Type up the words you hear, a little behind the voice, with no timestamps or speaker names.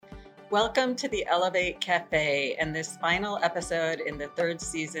Welcome to the Elevate Cafe and this final episode in the third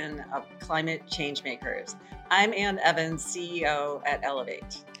season of Climate Changemakers. I'm Ann Evans, CEO at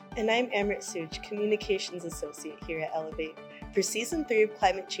Elevate. And I'm Amrit Suj, Communications Associate here at Elevate. For Season 3 of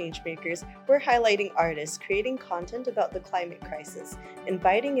Climate Changemakers, we're highlighting artists creating content about the climate crisis,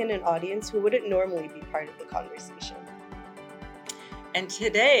 inviting in an audience who wouldn't normally be part of the conversation. And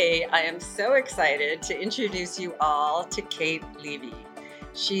today, I am so excited to introduce you all to Kate Levy.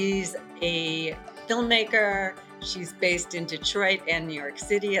 She's a filmmaker. She's based in Detroit and New York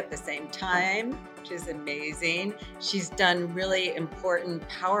City at the same time, which is amazing. She's done really important,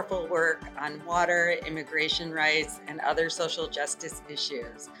 powerful work on water, immigration rights, and other social justice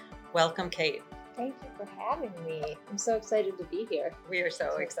issues. Welcome, Kate. Thank you for having me. I'm so excited to be here. We are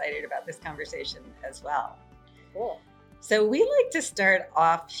so excited about this conversation as well. Cool. So we like to start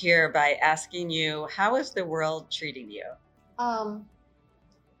off here by asking you, how is the world treating you?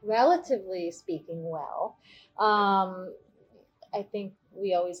 Relatively speaking, well. I think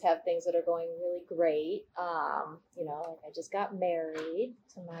we always have things that are going really great. I just got married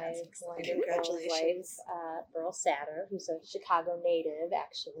to my wonderful wife, Burl Satter, who's a Chicago native,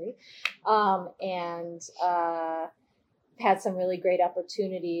 actually, and had some really great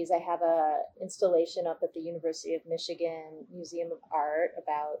opportunities. I have a installation up at the University of Michigan Museum of Art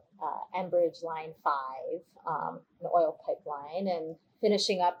about Enbridge Line 5, an oil pipeline, and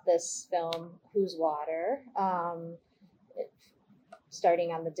finishing up this film, Whose Water,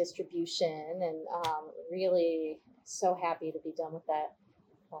 starting on the distribution, and really so happy to be done with that,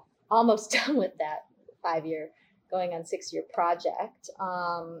 well, almost done with that 5-year, going on 6-year project.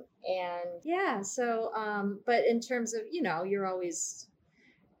 But in terms of, you're always,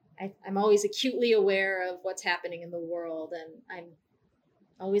 I'm always acutely aware of what's happening in the world, and I'm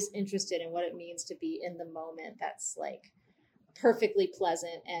always interested in what it means to be in the moment that's like perfectly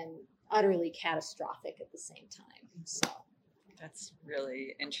pleasant and utterly catastrophic at the same time. So that's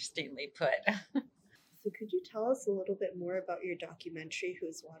really interestingly put. So could you tell us a little bit more about your documentary,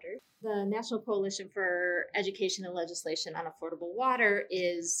 Whose Water? The National Coalition for Education and Legislation on Affordable Water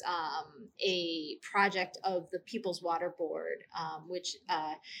is a project of the People's Water Board, which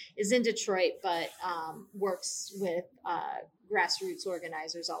is in Detroit, but works with grassroots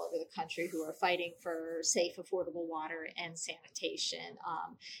organizers all over the country who are fighting for safe, affordable water and sanitation.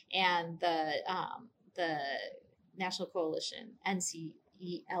 And the National Coalition,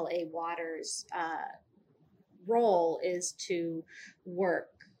 NCELA Waters, role is to work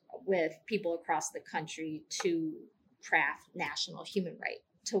with people across the country to craft national human right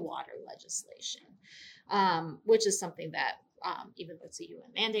to water legislation, which is something that even though it's a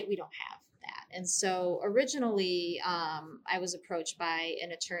UN mandate, we don't have that. And so originally I was approached by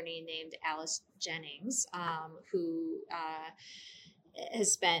an attorney named Alice Jennings, who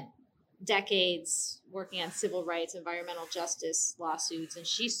has spent decades working on civil rights, environmental justice lawsuits, and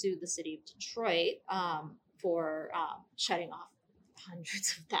she sued the city of Detroit for shutting off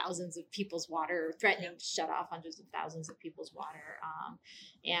hundreds of thousands of people's water, or threatening to shut off hundreds of thousands of people's water.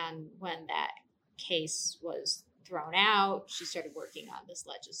 And when that case was thrown out, she started working on this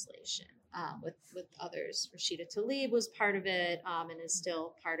legislation with others. Rashida Tlaib was part of it and is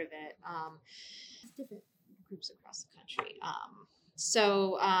still part of it. Different groups across the country.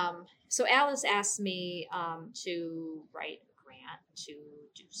 So Alice asked me to write a grant to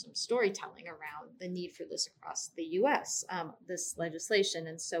do some storytelling around the need for this across the U.S., this legislation.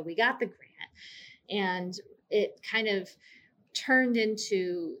 And so we got the grant, and it kind of turned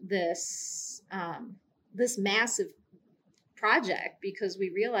into this this massive project because we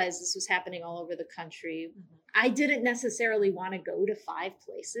realized this was happening all over the country. I didn't necessarily want to go to 5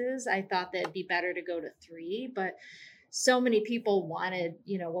 places. I thought that it'd be better to go to 3, but so many people wanted,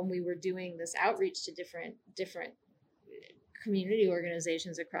 when we were doing this outreach to different community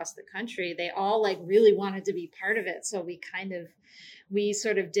organizations across the country, they all really wanted to be part of it. So we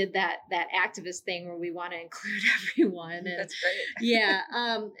sort of did that activist thing where we want to include everyone. And, that's great. Yeah.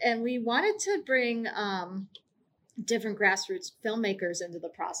 And we wanted to bring different grassroots filmmakers into the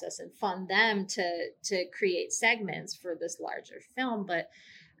process and fund them to create segments for this larger film. But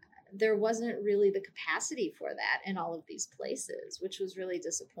there wasn't really the capacity for that in all of these places, which was really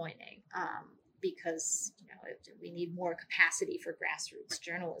disappointing because we need more capacity for grassroots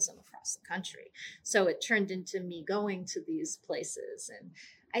journalism across the country. So it turned into me going to these places, and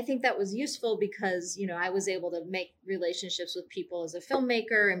I think that was useful because I was able to make relationships with people as a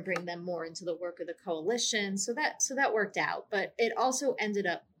filmmaker and bring them more into the work of the coalition. So that worked out, but it also ended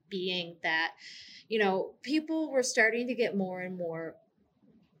up being that people were starting to get more and more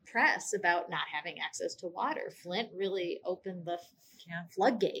press about not having access to water. Flint really opened the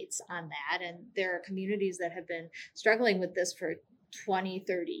floodgates on that. And there are communities that have been struggling with this for 20,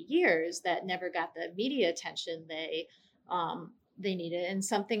 30 years that never got the media attention they needed. And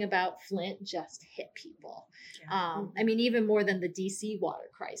something about Flint just hit people. I mean, even more than the DC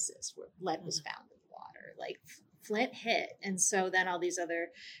water crisis where lead was found in water, like Flint hit. And so then all these other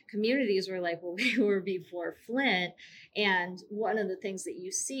communities were like, well, we were before Flint. And one of the things that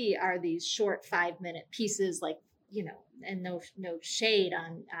you see are these short 5-minute pieces, like, you know, and no shade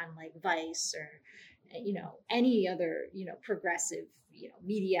on like Vice or, you know, any other, you know, progressive, you know,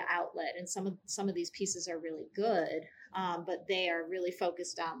 media outlet. And some of these pieces are really good, but they are really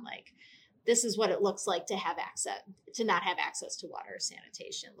focused on like, this is what it looks like to not have access to water or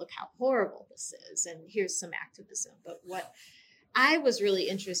sanitation. Look how horrible this is. And here's some activism. But what I was really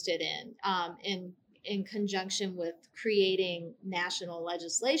interested in conjunction with creating national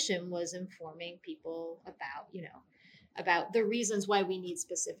legislation was informing people about, you know, about the reasons why we need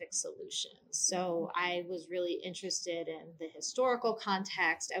specific solutions. So I was really interested in the historical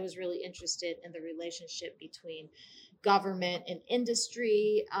context. I was really interested in the relationship between government and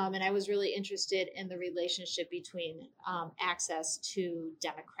industry. And I was really interested in the relationship between access to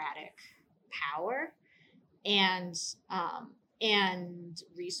democratic power and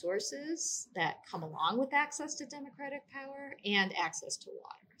resources that come along with access to democratic power and access to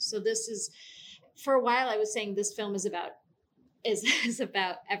water. So this is, for a while I was saying this film is about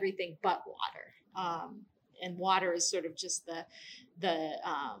everything but water. And water is sort of just the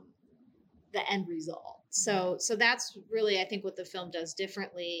end result. So that's really, I think, what the film does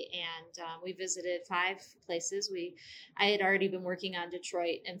differently. And we visited 5 places. I had already been working on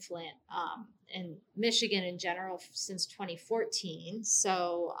Detroit and Flint and Michigan in general since 2014.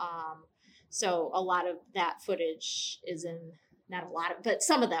 So a lot of that footage is but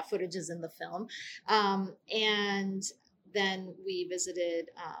some of that footage is in the film. And then we visited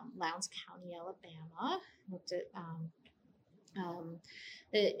Lowndes County, Alabama, looked at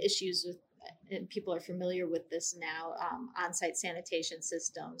the issues with, and people are familiar with this now, on-site sanitation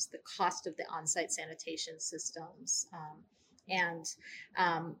systems, the cost of the on-site sanitation systems.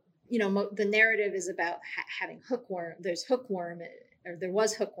 You know, the narrative is about having hookworm. There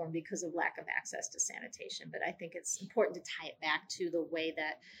was hookworm because of lack of access to sanitation. But I think it's important to tie it back to the way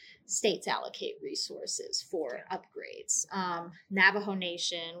that states allocate resources for upgrades. Navajo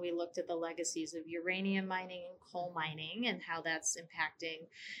Nation, we looked at the legacies of uranium mining and coal mining and how that's impacting,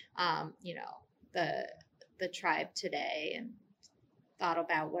 you know, the tribe today, and thought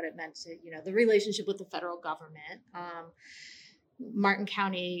about what it meant to, you know, the relationship with the federal government. Martin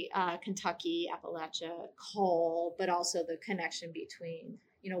County, Kentucky, Appalachia, coal, but also the connection between,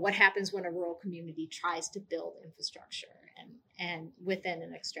 you know, what happens when a rural community tries to build infrastructure and within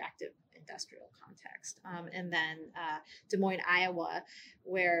an extractive industrial context. And then Des Moines, Iowa,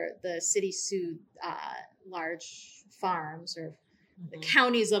 where the city sued large farms, or the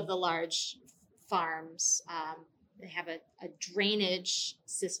counties of the large farms. They have a drainage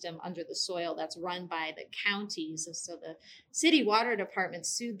system under the soil that's run by the counties. And so the city water department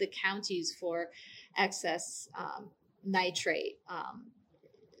sued the counties for excess nitrates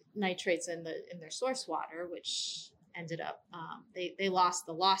in their source water, which ended up, they lost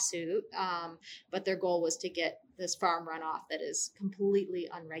the lawsuit, but their goal was to get this farm runoff that is completely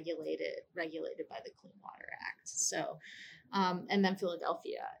regulated by the Clean Water Act. So, and then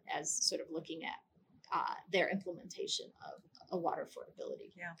Philadelphia as sort of looking at their implementation of a water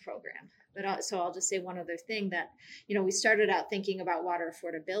affordability program. But so I'll just say one other thing that, you know, we started out thinking about water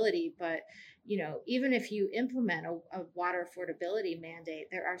affordability, but, you know, even if you implement a water affordability mandate,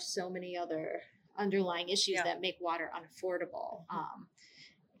 there are so many other underlying issues that make water unaffordable.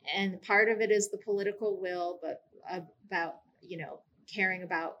 And part of it is the political will, but about, you know, caring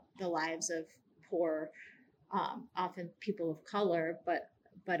about the lives of poor, often people of color, but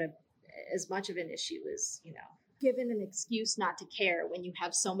as much of an issue is, you know, given an excuse not to care when you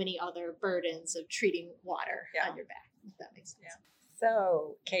have so many other burdens of treating water on your back, if that makes sense.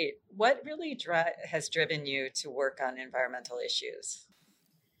 So, Kate, what really has driven you to work on environmental issues?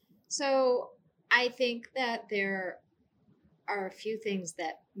 So I think that there are a few things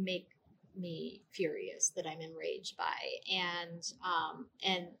that make me furious, that I'm enraged by, and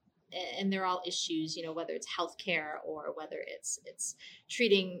they're all issues, you know, whether it's healthcare or whether it's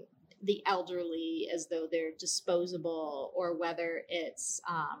treating the elderly as though they're disposable, or whether it's,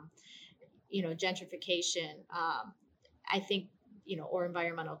 you know, gentrification. I think, you know, or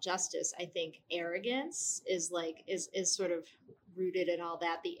environmental justice. I think arrogance is sort of rooted in all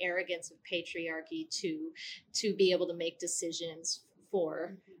that, the arrogance of patriarchy to be able to make decisions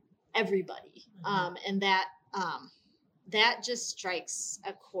for everybody. And that just strikes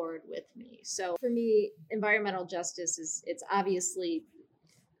a chord with me. So for me, environmental justice it's obviously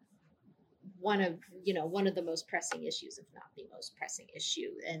one of the most pressing issues, if not the most pressing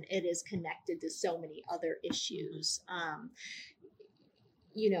issue. And it is connected to so many other issues.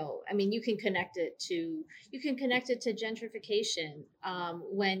 You can connect it to gentrification.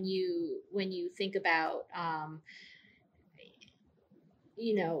 When you think about,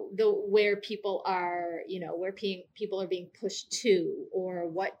 where people are being pushed to, or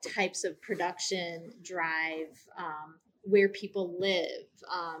what types of production drive where people live.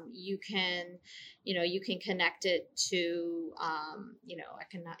 You can connect it to, you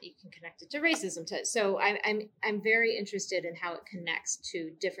can connect it to racism. So I'm very interested in how it connects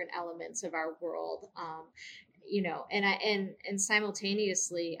to different elements of our world. And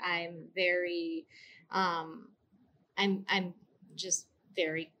simultaneously, I'm very, I'm just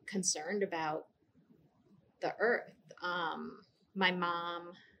very concerned about the earth. My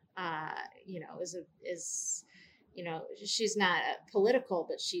mom, she's not political,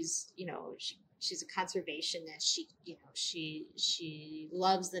 but she's a conservationist. She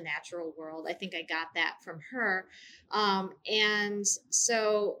loves the natural world. I think I got that from her. And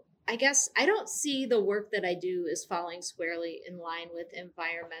so I guess I don't see the work that I do as falling squarely in line with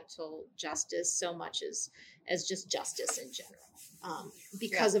environmental justice so much as just justice in general,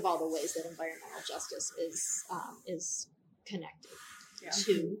 because of all the ways that environmental justice is connected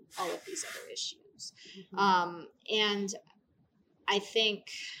to all of these other issues. And I think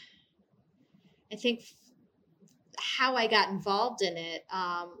how I got involved in it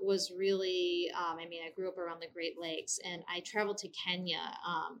was really, I grew up around the Great Lakes, and I traveled to Kenya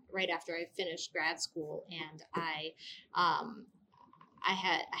right after I finished grad school, and I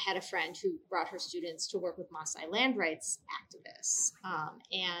had a friend who brought her students to work with Maasai land rights activists,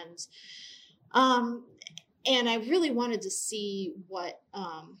 and I really wanted to see what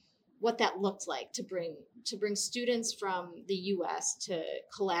that looked like to bring students from the U.S. to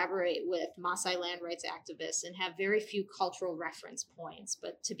collaborate with Maasai land rights activists and have very few cultural reference points,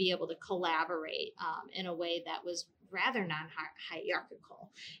 but to be able to collaborate in a way that was rather non-hierarchical,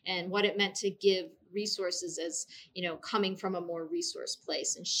 and what it meant to give resources as, coming from a more resource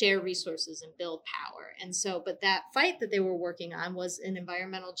place and share resources and build power. And so, but that fight that they were working on was an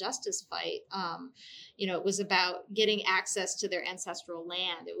environmental justice fight. It was about getting access to their ancestral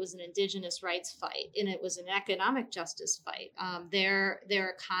land. It was an indigenous rights fight, and it was an economic justice fight. Their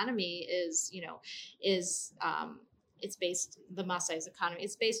economy is it's based, the Maasai's economy,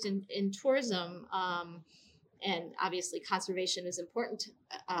 it's based in tourism. And obviously conservation is important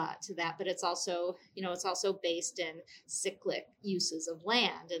to that, but it's also based in cyclic uses of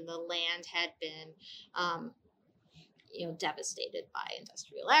land, and the land had been, devastated by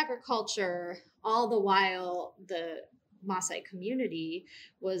industrial agriculture. All the while, the Maasai community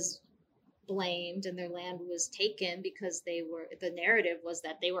was blamed and their land was taken because the narrative was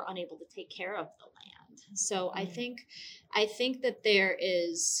that they were unable to take care of the land. So I think that there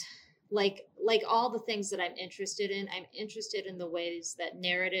is, like all the things that I'm interested in the ways that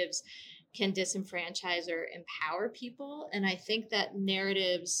narratives can disenfranchise or empower people. And I think that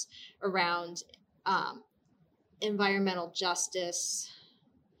narratives around environmental justice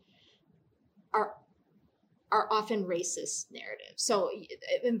are often racist narratives. So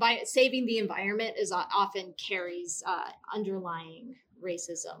saving the environment often carries underlying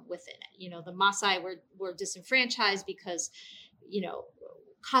racism within it. The Maasai were disenfranchised because,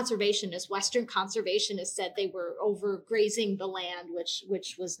 Western conservationists said they were overgrazing the land,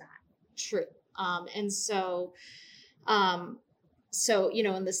 which was not true. And so, and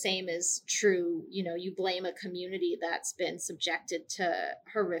the same is true, you blame a community that's been subjected to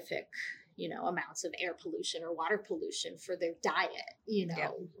horrific, amounts of air pollution or water pollution for their diet,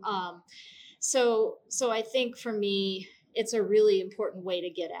 So I think for me, it's a really important way to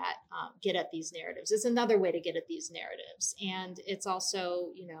get at these narratives. It's another way to get at these narratives. And it's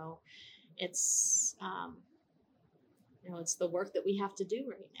also, it's the work that we have to do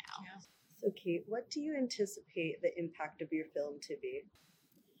right now. Yeah. So Kate, what do you anticipate the impact of your film to be?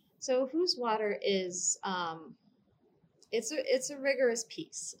 So Whose Water is, it's a rigorous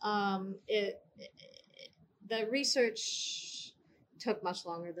piece. The research took much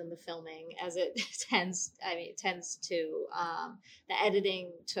longer than the filming, as it tends to. The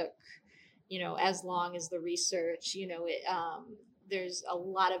editing took, as long as the research. There's a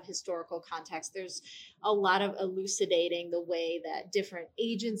lot of historical context. There's a lot of elucidating the way that different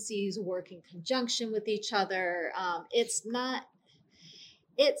agencies work in conjunction with each other. It's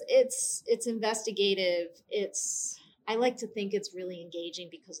investigative. I like to think it's really engaging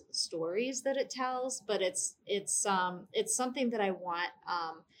because of the stories that it tells, but it's something that I want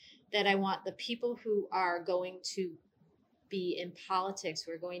the people who are going to be in politics,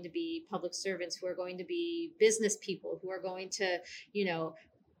 who are going to be public servants, who are going to be business people, who are going to,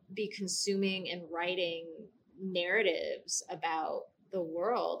 be consuming and writing narratives about the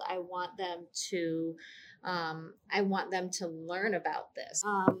world. I want them to learn about this.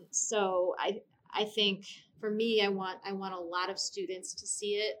 So I think for me, I want a lot of students to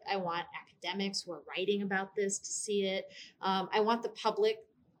see it. I want academics who are writing about this to see it. I want the public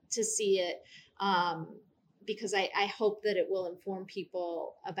to see it. Because I hope that it will inform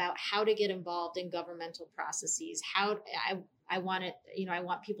people about how to get involved in governmental processes. I want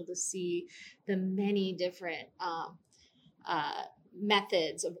people to see the many different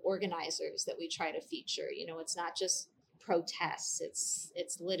methods of organizers that we try to feature. It's not just protests,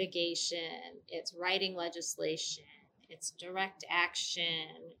 it's litigation, it's writing legislation, it's direct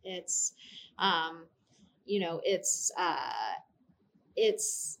action, it's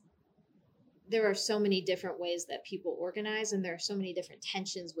there are so many different ways that people organize, and there are so many different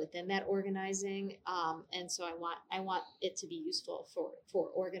tensions within that organizing. And so I want it to be useful for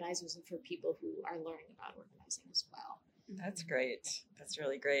organizers and for people who are learning about organizing as well. That's great. That's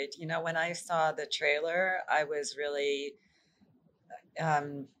really great. When I saw the trailer, I was really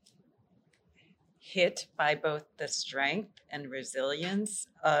hit by both the strength and resilience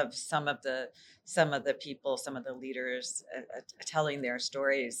of some of the people, some of the leaders telling their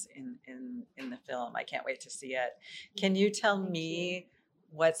stories in the film. I can't wait to see it. Can you tell me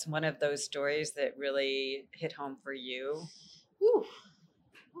what's one of those stories that really hit home for you? Ooh.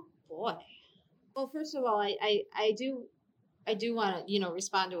 Oh boy. Well, first of all, I do want to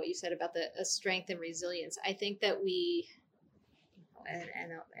respond to what you said about the strength and resilience. I think that we.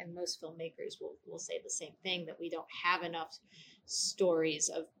 And most filmmakers will say the same thing, that we don't have enough stories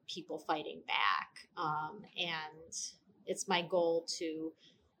of people fighting back, and it's my goal to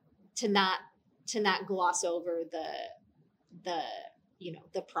not gloss over the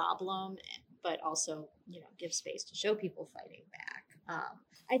problem, but also give space to show people fighting back.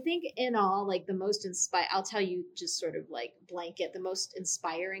 I think in all, like the most I'll tell you just sort of like blanket, the most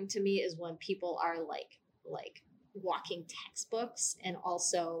inspiring to me is when people are like walking textbooks and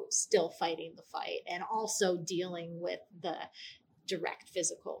also still fighting the fight and also dealing with the direct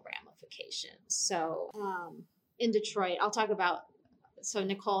physical ramifications. So in Detroit, I'll talk about,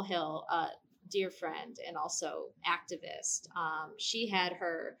 Nicole Hill, dear friend and also activist. She had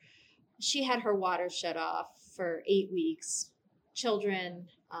her water shut off for 8 weeks. Children,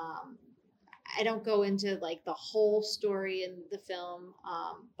 I don't go into like the whole story in the film,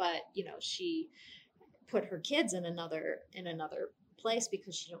 but she put her kids in another place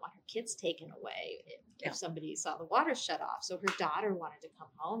because she didn't want her kids taken away if somebody saw the water shut off. So her daughter wanted to come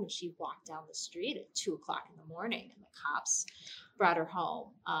home, and she walked down the street at 2:00 in the morning, and the cops brought her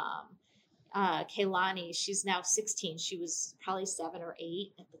home. Kaylani, she's now 16. She was probably 7 or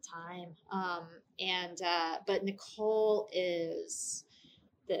 8 at the time. But Nicole is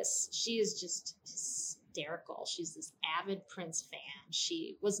she is just hysterical. She's this avid Prince fan.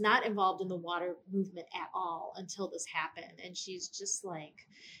 She was not involved in the water movement at all until this happened. And she's just like,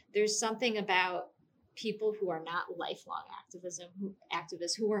 there's something about people who are not lifelong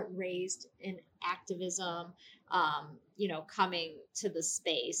activists who weren't raised in activism, coming to the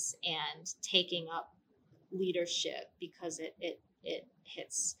space and taking up leadership because it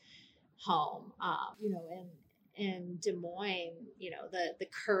hits home, in Des Moines, the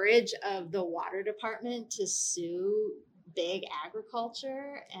courage of the water department to sue big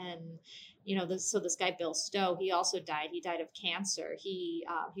agriculture. And, this guy, Bill Stowe, he also died. He died of cancer. He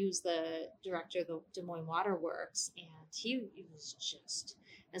was the director of the Des Moines Water Works. And he was just,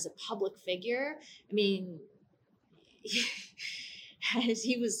 as a public figure, I mean,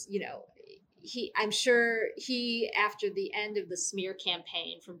 he was, I'm sure he, after the end of the smear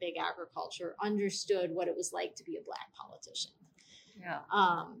campaign from big agriculture, understood what it was like to be a Black politician. Yeah.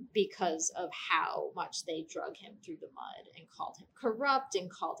 Because of how much they drug him through the mud and called him corrupt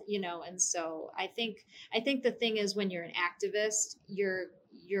and and so I think the thing is, when you're an activist,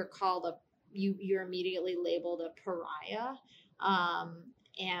 you're called you're immediately labeled a pariah.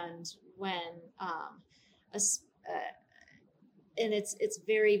 And when and it's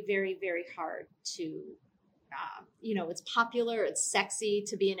very, very, very hard to, it's popular, it's sexy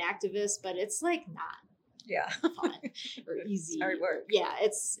to be an activist, but it's like not fun or easy. It's hard work. Yeah,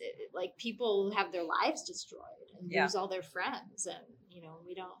 it's like people have their lives destroyed and lose all their friends, and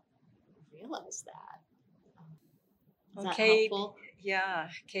we don't realize that. Is that Kate, helpful? yeah,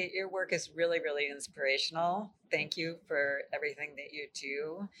 Kate, your work is really, really inspirational. Thank you for everything that you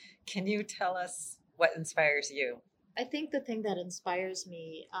do. Can you tell us what inspires you? I think the thing that inspires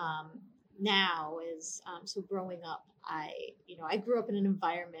me now is so growing up, I grew up in an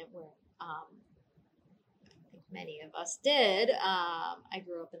environment where I think many of us did. I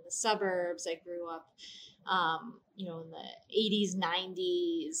grew up in the suburbs. I grew up, in the 80s,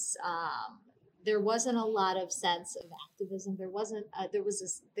 90s. There wasn't a lot of sense of activism. There wasn't. There was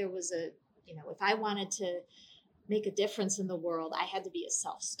a. If I wanted to make a difference in the world, I had to be a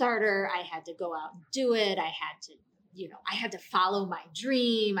self-starter. I had to go out and do it. I had to follow my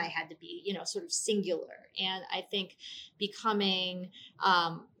dream. I had to be, sort of singular. And I think becoming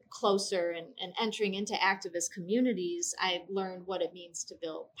closer and entering into activist communities, I learned what it means to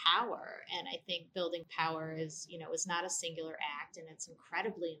build power. And I think building power is not a singular act. And it's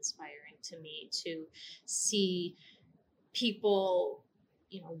incredibly inspiring to me to see people,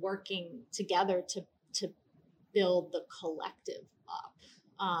 working together to build the collective up.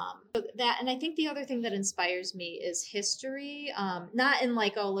 And I think the other thing that inspires me is history. Not in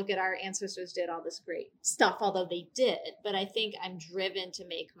like, oh, look at our ancestors did all this great stuff, although they did. But I think I'm driven to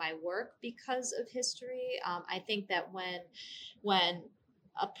make my work because of history. I think that when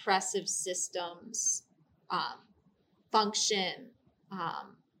oppressive systems function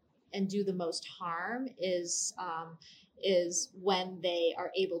and do the most harm is when they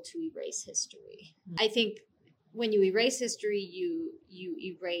are able to erase history. I think when you erase history, you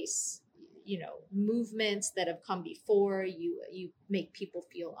erase, movements that have come before. You make people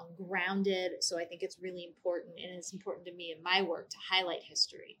feel ungrounded. So I think it's really important, and it's important to me in my work to highlight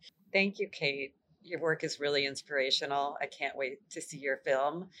history. Thank you, Kate. Your work is really inspirational. I can't wait to see your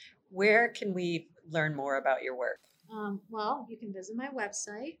film. Where can we learn more about your work? Well, you can visit my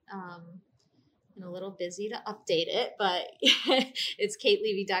website. I'm a little busy to update it, but it's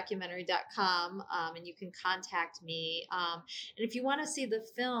katelevydocumentary.com, and you can contact me. And if you want to see the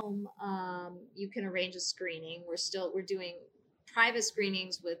film, you can arrange a screening. We're doing private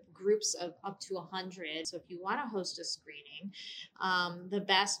screenings with groups of up to 100. So if you want to host a screening, the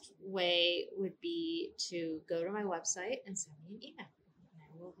best way would be to go to my website and send me an email, and I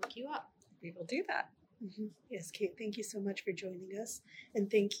will hook you up. We will do that. Mm-hmm. Yes, Kate, thank you so much for joining us. And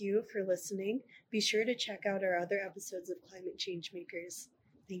thank you for listening. Be sure to check out our other episodes of Climate Change Makers.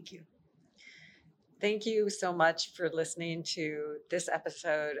 Thank you. Thank you so much for listening to this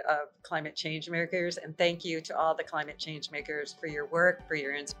episode of Climate Change Makers. And thank you to all the climate change makers for your work, for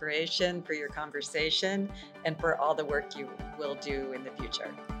your inspiration, for your conversation, and for all the work you will do in the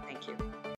future.